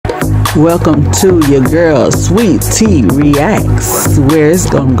Welcome to your girl Sweet Tea Reacts, where it's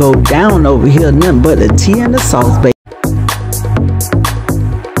gonna go down over here, nothing but the tea and the sauce, baby.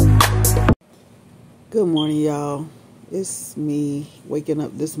 Good morning, y'all. It's me waking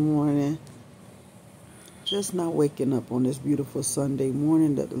up this morning. Just not waking up on this beautiful Sunday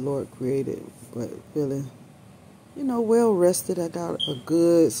morning that the Lord created, but feeling, well rested. I got a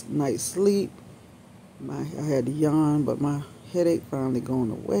good night's sleep. I had to yawn, but my headache finally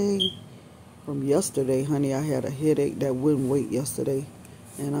gone away. From yesterday, honey, I had a headache that wouldn't wait yesterday,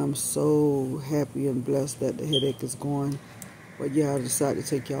 and I'm so happy and blessed that the headache is gone. But yeah, I decided to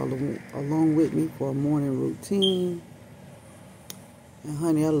take y'all along with me for a morning routine. And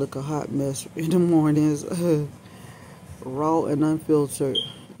honey, I look a hot mess in the mornings, raw and unfiltered,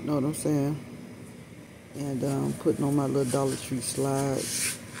 you know what I'm saying? And putting on my little Dollar Tree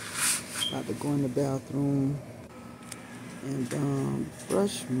slides, about to go in the bathroom and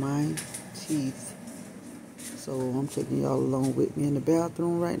brush my teeth. So I'm taking y'all along with me in the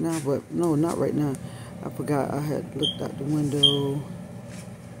bathroom right now, but no, not right now. I forgot I had looked out the window.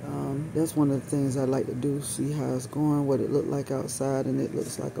 That's one of the things I like to do, see how it's going, what it looked like outside, and it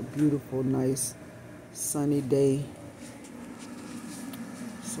looks like a beautiful, nice, sunny day.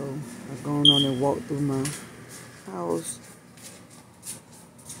 So I've gone on and walked through my house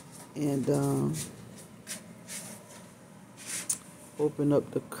and open up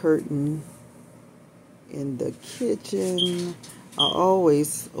the curtain in the kitchen. I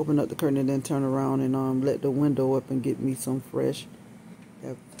always open up the curtain and then turn around and let the window up and get me some fresh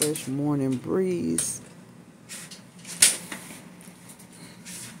morning breeze.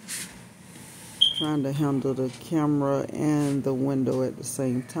 Trying to handle the camera and the window at the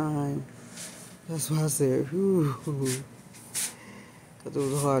same time. That's why I said, whew, because it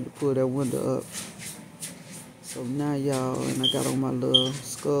was hard to pull that window up. So now, y'all, and I got on my little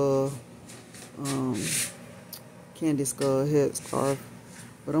skull, candy skull head scarf.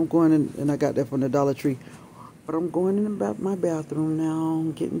 But I'm going in, and I got that from the Dollar Tree. But I'm going in about my bathroom now.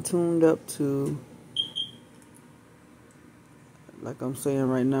 I'm getting tuned up to, like I'm saying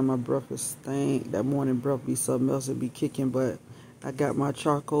right now, my breath is stank. That morning breath be something else, it be kicking. But I got my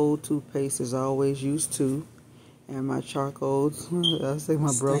charcoal toothpaste as I always used to. And my charcoal, I say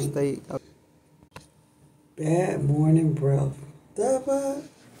my breath stink. Bad morning breath. The fuck?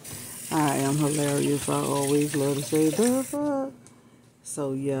 I am hilarious. I always love to say the fuck.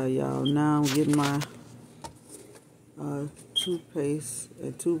 So yeah, y'all. Now I'm getting my toothpaste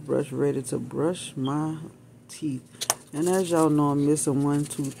and toothbrush ready to brush my teeth. And as y'all know, I'm missing one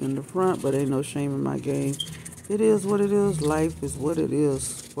tooth in the front, but ain't no shame in my game. It is what it is. Life is what it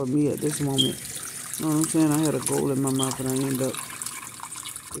is for me at this moment. You know what I'm saying? I had a gold in my mouth and I ended up,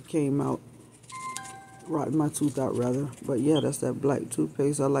 it came out, rotting my tooth out rather. But yeah, that's that black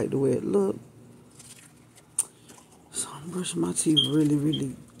toothpaste. I like the way it looked. So I'm brushing my teeth really,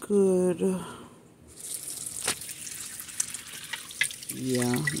 really good.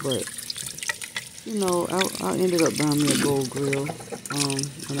 Yeah, but I ended up buying me a gold grill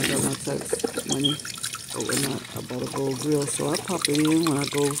when I got my tax money. Overnight, I bought a gold grill, so I pop it in when I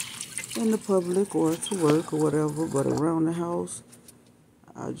go in the public or to work or whatever. But around the house,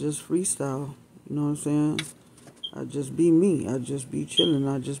 I just freestyle. You know what I'm saying? I just be me. I just be chilling.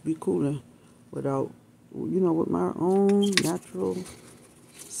 I just be cooling without, with my own natural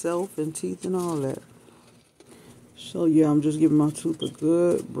self and teeth and all that. So yeah, I'm just giving my tooth a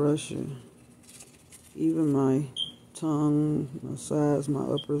good brushing. Even my tongue, my sides, my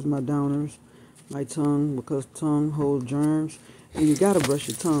uppers, my downers, my tongue, because tongue holds germs. And you gotta brush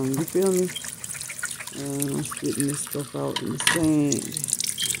your tongue, you feel me? And I'm spitting this stuff out in the sink.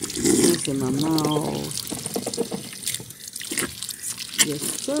 This in my mouth. Yes,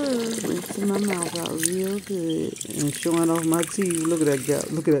 sir. Rinsing my mouth out real good. And showing off my teeth. Look at that gap.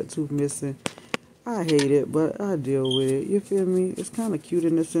 Look at that tooth missing. I hate it, but I deal with it. You feel me? It's kind of cute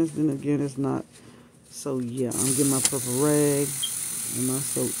in a sense, then again, it's not. So, yeah, I'm getting my purple rag and my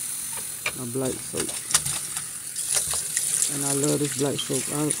soap, my black soap. And I love this black soap.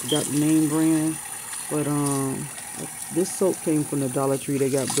 I forgot the name brand, but this soap came from the Dollar Tree. They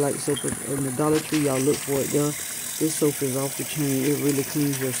got black soap in the Dollar Tree. Y'all look for it there. This soap is off the chain. It really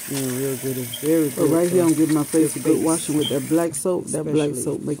cleans your skin real good. It's very good. But right here, I'm giving my face a good washing with that black soap. That black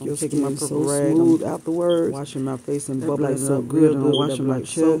soap make your skin so smooth afterwards. Washing my face and bubbling it up good. And I'm washing my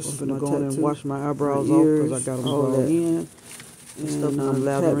chest. I'm going to go in and wash my eyebrows off because I got them brought in. And I'm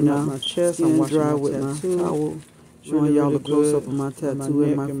lathering out my chest. I'm washing dry with my towel. Showing y'all the close up of my tattoo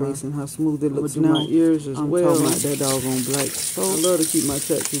in my face and how smooth it looks now. My ears as well. I'm talking about that doggone black soap. I love to keep my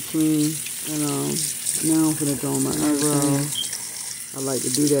tattoo clean. And now I'm finna draw my eyebrows. I like to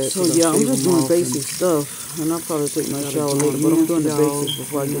do that. So yeah, I'm just doing basic stuff, and I'll probably take my shower later. But I'm doing the basics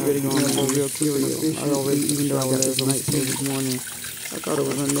before I get ready to go on real quick and efficient. I already, even though I got this night show this morning, I thought it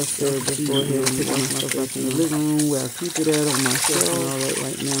was unnecessary. Just go ahead and take my stuff back in the living room where I keep it at on my shelf and all that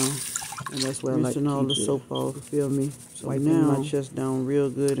right now. And that's where I like to keep all the soap off. You feel me? So wiping my chest down real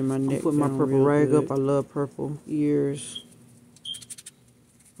good and my neck. Put my purple rag up. I love purple ears.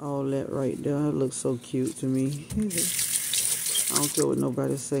 All that right there. It looks so cute to me. I don't care what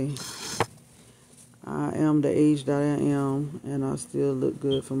nobody say. I am the age that I am, and I still look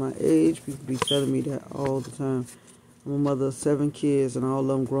good for my age. People be telling me that all the time. I'm a mother of 7 kids, and all of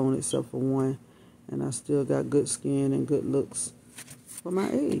them grown except for one. And I still got good skin and good looks for my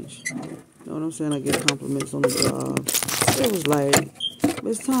age. You know what I'm saying? I get compliments on the job. It was like,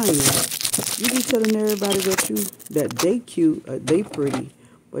 Miss Tanya, you be telling everybody that they cute, they pretty.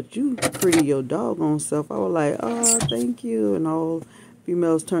 But you pretty your doggone self. I was like, oh, thank you. And all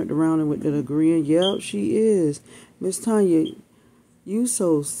females turned around and went to agreeing. Yep, she is. Miss Tanya, you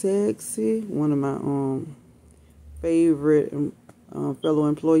so sexy. One of my favorite fellow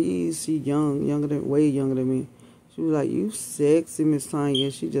employees, she way younger than me. She was like, you sexy, Miss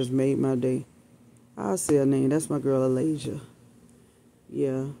Tanya. She just made my day. I'll say her name. That's my girl, Alasia.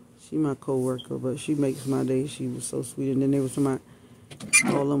 Yeah, she my co-worker, but she makes my day. She was so sweet. And then they was talking about,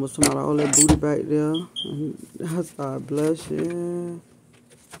 all of them was talking about all that booty back there. And I started blushing.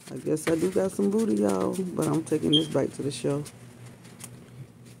 I guess I do got some booty, y'all. But I'm taking this back to the shelf.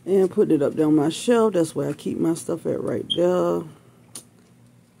 And putting it up there on my shelf. That's where I keep my stuff at right there.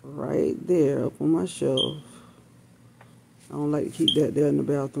 Right there up on my shelf. I don't like to keep that there in the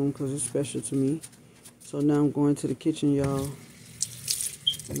bathroom because it's special to me. So now I'm going to the kitchen, y'all.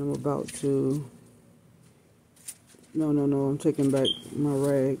 And I'm about to... No, I'm taking back my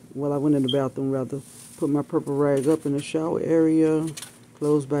rag. Well, I went in the bathroom, rather. Put my purple rag up in the shower area.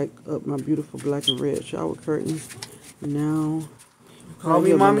 Close back up my beautiful black and red shower curtains. Now, call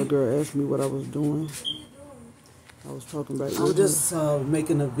me, mommy. The girl asked me what I was doing. I was talking about... I'm just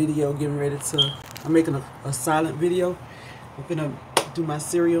making a video, getting ready to... I'm making a silent video. I'm gonna do my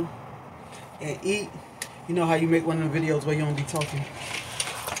cereal and eat. You know how you make one of the videos where you don't be talking?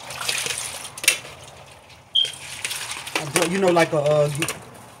 You know, like a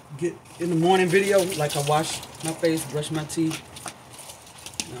get in the morning video, like I wash my face, brush my teeth.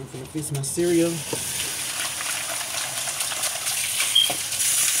 Now I'm gonna fix my cereal.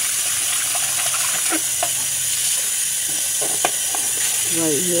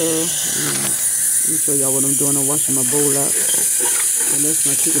 Right here, let me show y'all what I'm doing. I'm washing my bowl out, and that's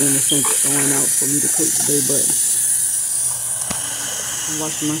my chicken in the sink going out for me to cook today. But I'm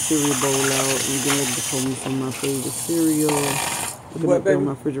washing my cereal bowl out and getting ready to pour me some of my favorite cereal. Looking up there on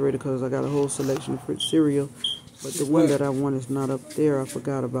my refrigerator because I got a whole selection of fruit cereal. But the one that I want is not up there. I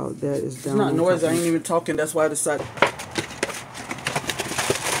forgot about that. It's down. It's not noise. I ain't even talking. That's why I decided.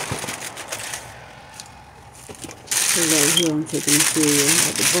 So right here, I'm taking the cereal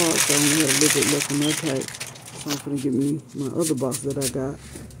out the box. I only had a little bit left in my pack. So I'm going to get me my other box that I got.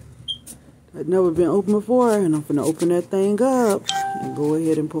 I'd never been open before, and I'm going to open that thing up and go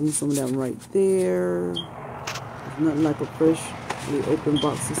ahead and put me some of that right there. There's nothing like a freshly open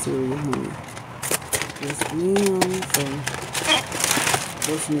box of cereal, honey. Yes, ma'am. So,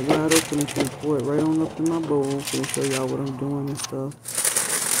 busting it wide open and can pour it right on up in my bowl. I'm going to show y'all what I'm doing and stuff.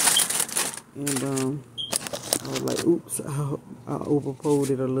 And, I was like, oops, I overpulled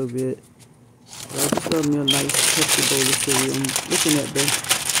it a little bit. But I just love me a nice hefty bowl of cereal. I'm looking at the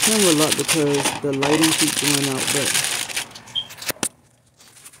camera a lot because the lighting keeps going out. But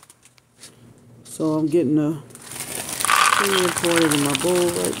so I'm getting the cereal poured in my bowl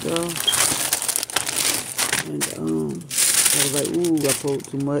right there. And I was like, ooh, I poured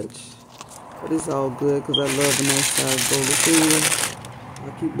too much. But it's all good because I love a nice size bowl of cereal. I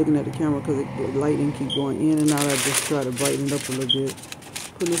keep looking at the camera because the lighting keep going in and out. I just try to brighten it up a little bit.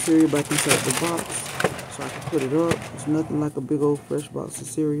 Putting the cereal back inside the box so I can put it up. It's nothing like a big old fresh box of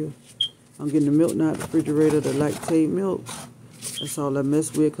cereal. I'm getting the milk now out the refrigerator, the lactate milk. That's all I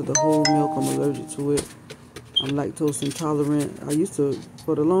mess with because the whole milk, I'm allergic to it. I'm lactose intolerant. I used to,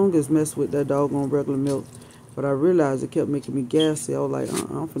 for the longest, mess with that doggone regular milk. But I realized it kept making me gassy. I was like,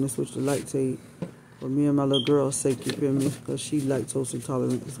 I'm finna switch to lactate. For me and my little girl's sake, you feel me? Because she lactose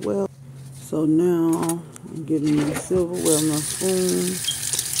intolerant as well. So now, I'm getting my silverware, my spoon.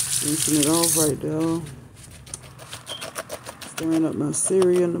 Rinsing it off right there. Stirring up my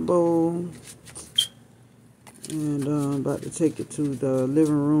cereal in the bowl. And I'm about to take it to the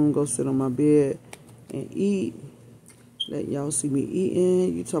living room, go sit on my bed and eat. Let y'all see me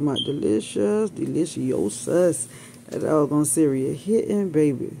eating. You talking about delicious, delicious. That doggone cereal hitting,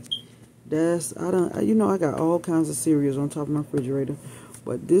 baby. That's, I got all kinds of cereals on top of my refrigerator,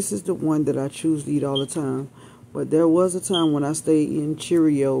 but this is the one that I choose to eat all the time. But there was a time when I stayed eating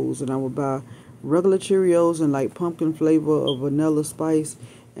Cheerios, and I would buy regular Cheerios and like pumpkin flavor or vanilla spice,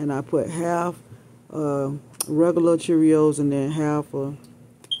 and I put half regular Cheerios and then half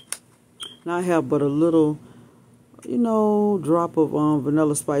not half, but a little, drop of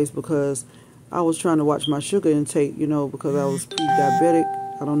vanilla spice, because I was trying to watch my sugar intake, because I was pre-diabetic.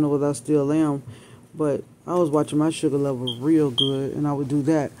 I don't know whether I still am, but I was watching my sugar level real good, and I would do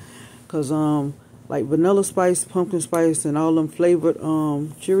that. Because, like vanilla spice, pumpkin spice, and all them flavored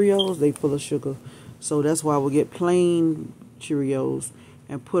Cheerios, they full of sugar. So that's why I would get plain Cheerios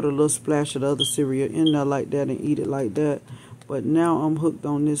and put a little splash of the other cereal in there like that and eat it like that. But now I'm hooked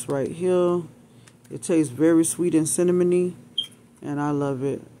on this right here. It tastes very sweet and cinnamony, and I love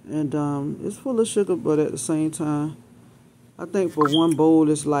it. And it's full of sugar, but at the same time, I think for one bowl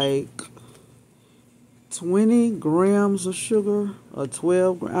it's like 20 grams of sugar or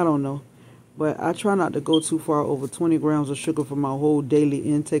 12, I don't know. But I try not to go too far over 20 grams of sugar for my whole daily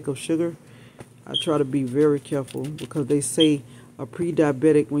intake of sugar. I try to be very careful, because they say a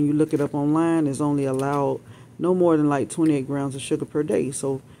pre-diabetic, when you look it up online, is only allowed no more than like 28 grams of sugar per day.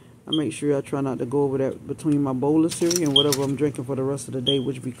 So I make sure I try not to go over that between my bowl of cereal and whatever I'm drinking for the rest of the day,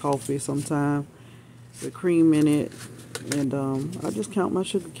 which be coffee sometime with cream in it. And I just count my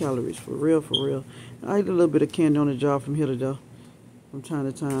sugar calories, for real, for real. I eat a little bit of candy on the jar from here to there, from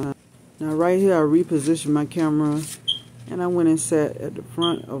time to time. Now right here, I repositioned my camera, and I went and sat at the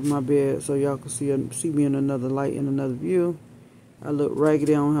front of my bed so y'all can see me in another light, in another view. I look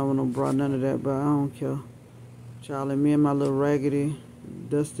raggedy. I don't have no bra, none of that, but I don't care. Charlie, me and my little raggedy,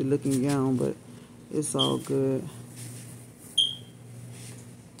 dusty looking gown, but it's all good.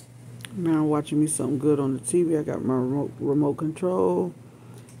 Now I'm watching me something good on the TV. I got my remote control,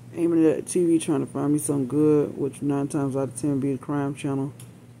 aiming at the TV, trying to find me something good, which 9 times out of 10 be a crime channel.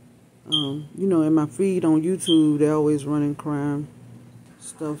 In my feed on YouTube, they're always running crime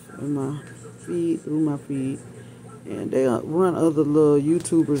stuff in my feed, through my feed. And they run other little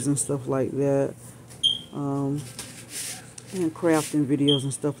YouTubers and stuff like that. And crafting videos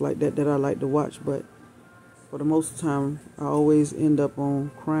and stuff like that I like to watch. But for the most of the time, I always end up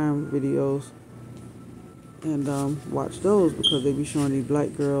on crime videos and watch those, because they be showing these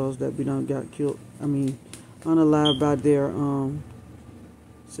black girls that be done got killed. Unalived by their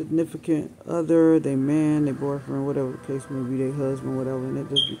significant other, their man, their boyfriend, whatever the case may be, their husband, whatever, and it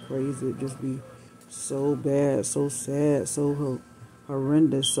just be crazy. It just be so bad, so sad, so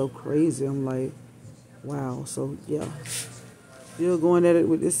horrendous, so crazy. I'm like, wow. So yeah, still going at it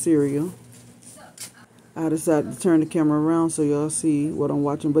with this cereal. I decided to turn the camera around so y'all see what I'm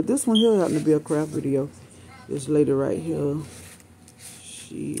watching. But this one here happened to be a craft video. This lady right here,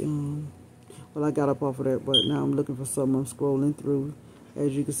 she well, I got up off of that, but now I'm looking for something. I'm scrolling through.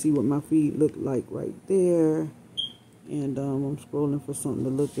 As you can see what my feed look like right there. And I'm scrolling for something to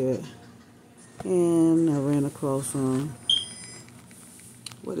look at. And I ran across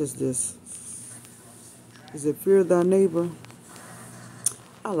what is this? Is it Fear Thy Neighbor?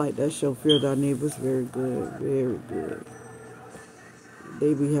 I like that show, Fear Thy Neighbor. It's very good, very good.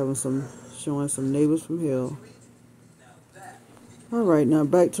 They be having showing some neighbors from hell. Alright, now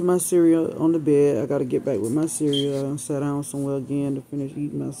back to my cereal on the bed. I gotta get back with my cereal. I sat down somewhere again to finish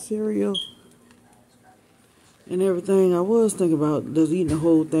eating my cereal and everything. I was thinking about just eating the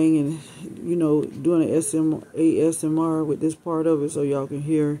whole thing and, doing an ASMR with this part of it so y'all can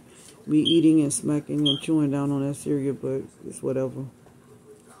hear me eating and smacking and chewing down on that cereal, but it's whatever.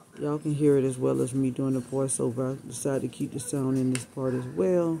 Y'all can hear it as well as me doing the voiceover. I decided to keep the sound in this part as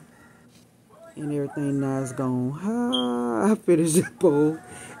well. And everything now is gone. I finished the bowl.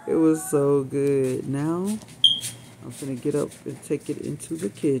 It was so good. Now, I'm finna get up and take it into the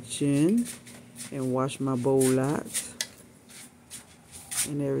kitchen and wash my bowl out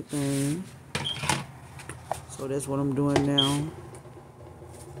and everything. So that's what I'm doing now.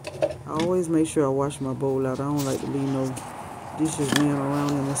 I always make sure I wash my bowl out. I don't like to leave no dishes laying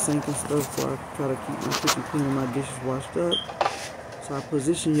around in the sink and stuff, so I try to keep my kitchen clean and my dishes washed up. So I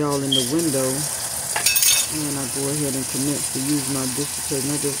position y'all in the window, and I go ahead and commence to use my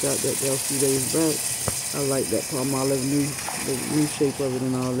disinfectant. I just got that there a few days back. I like that Palmolive the new shape of it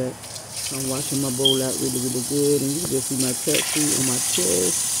and all that. So I'm washing my bowl out really, really good, and you can just see my tattoo on my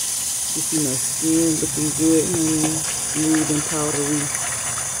chest. You see my skin looking good, smooth and powdery,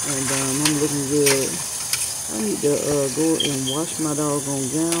 and I'm looking good. I need to go and wash my doggone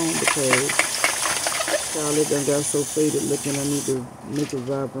gown because Child, it done got so faded looking. I need to make it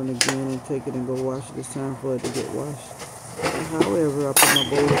vibrant again and take it and go wash it. It's time for it to get washed. However, I put my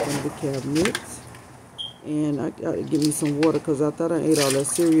bowl up in the cabinet. And I got to give me some water because I thought I ate all that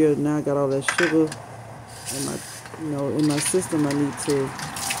cereal. Now I got all that sugar in my, in my system. I need to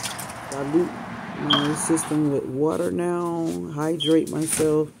dilute my system with water now, hydrate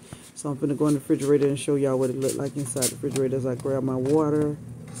myself. So I'm going to go in the refrigerator and show y'all what it looked like inside the refrigerator as I grab my water.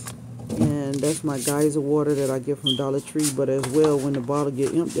 And that's my geyser water that I get from Dollar Tree. But as well, when the bottle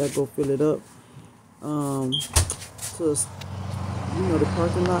get empty, I go fill it up to, the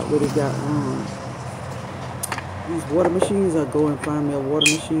parking lot where they got these water machines. I go and find me a water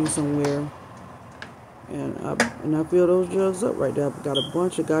machine somewhere. And I fill those jugs up right there. I've got a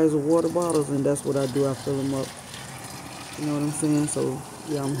bunch of geyser water bottles, and that's what I do. I fill them up. You know what I'm saying? So,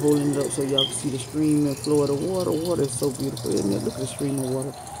 yeah, I'm holding it up so y'all can see the stream and flow of the water. Water is so beautiful, isn't it? Look at the stream of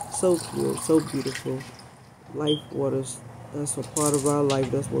water. So clear, so beautiful. Life waters, that's a part of our life.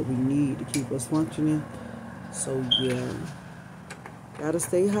 That's what we need to keep us functioning. So, yeah. Gotta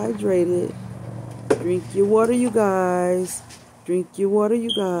stay hydrated. Drink your water, you guys. Drink your water, you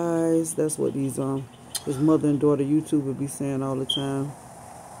guys. That's what these his mother and daughter YouTuber be saying all the time.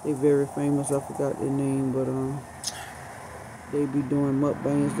 They very famous. I forgot their name, but they be doing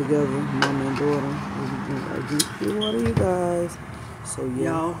mukbangs together, mama and daughter. They be doing, drink your water, you guys. So yeah,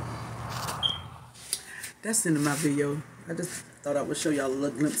 y'all, that's the end of my video. I just thought I would show y'all a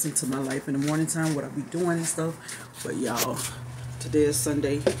little glimpse into my life in the morning time, what I be doing and stuff. But y'all, today is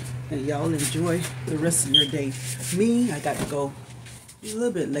Sunday, and y'all enjoy the rest of your day. Me, I got to go a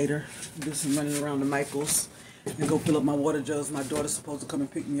little bit later, do some running around the Michaels and go fill up my water jugs. My daughter's supposed to come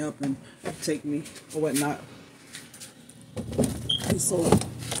and pick me up and take me or whatnot. And so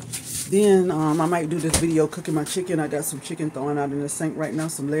then I might do this video cooking my chicken. I got some chicken thawing out in the sink right now,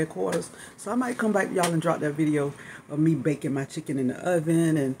 some leg quarters. So I might come back, y'all, and drop that video of me baking my chicken in the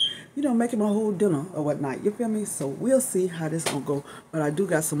oven and, making my whole dinner or whatnot. You feel me? So we'll see how this gonna go. But I do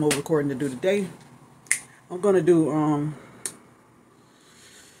got some more recording to do today. I'm gonna do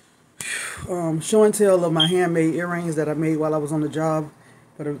show and tell of my handmade earrings that I made while I was on the job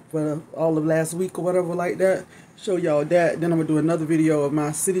for all of last week or whatever like that. Show y'all that. Then I'm gonna do another video of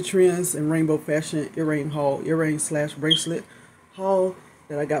my City Trends and Rainbow Fashion earring haul, earring/bracelet haul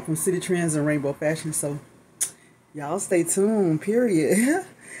that I got from City Trends and Rainbow Fashion. So y'all stay tuned, period.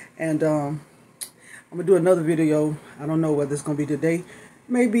 And I'm gonna do another video. I don't know whether it's gonna be today,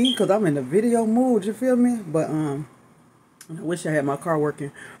 maybe, because I'm in the video mood, you feel me? But I wish I had my car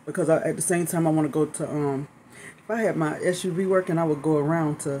working, because at the same time I want to go to if I had my SUV working, I would go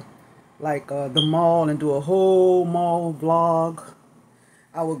around to like the mall and do a whole mall vlog.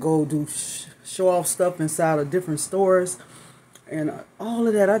 I would go do show off stuff inside of different stores and all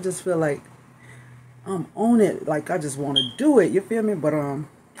of that. I just feel like I'm on it, like I just want to do it, you feel me? But I'm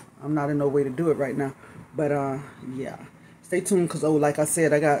not in no way to do it right now. But yeah, stay tuned, because like I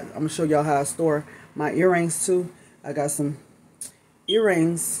said, I'm gonna show y'all how I store my earrings too. I got some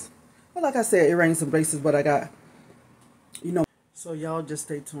earrings, well, like I said, earrings and bracelets, but I got, so y'all just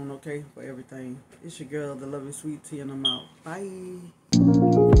stay tuned, okay, for everything. It's your girl, the lovely sweet tea, and I'm out.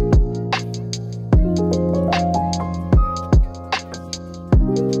 Bye.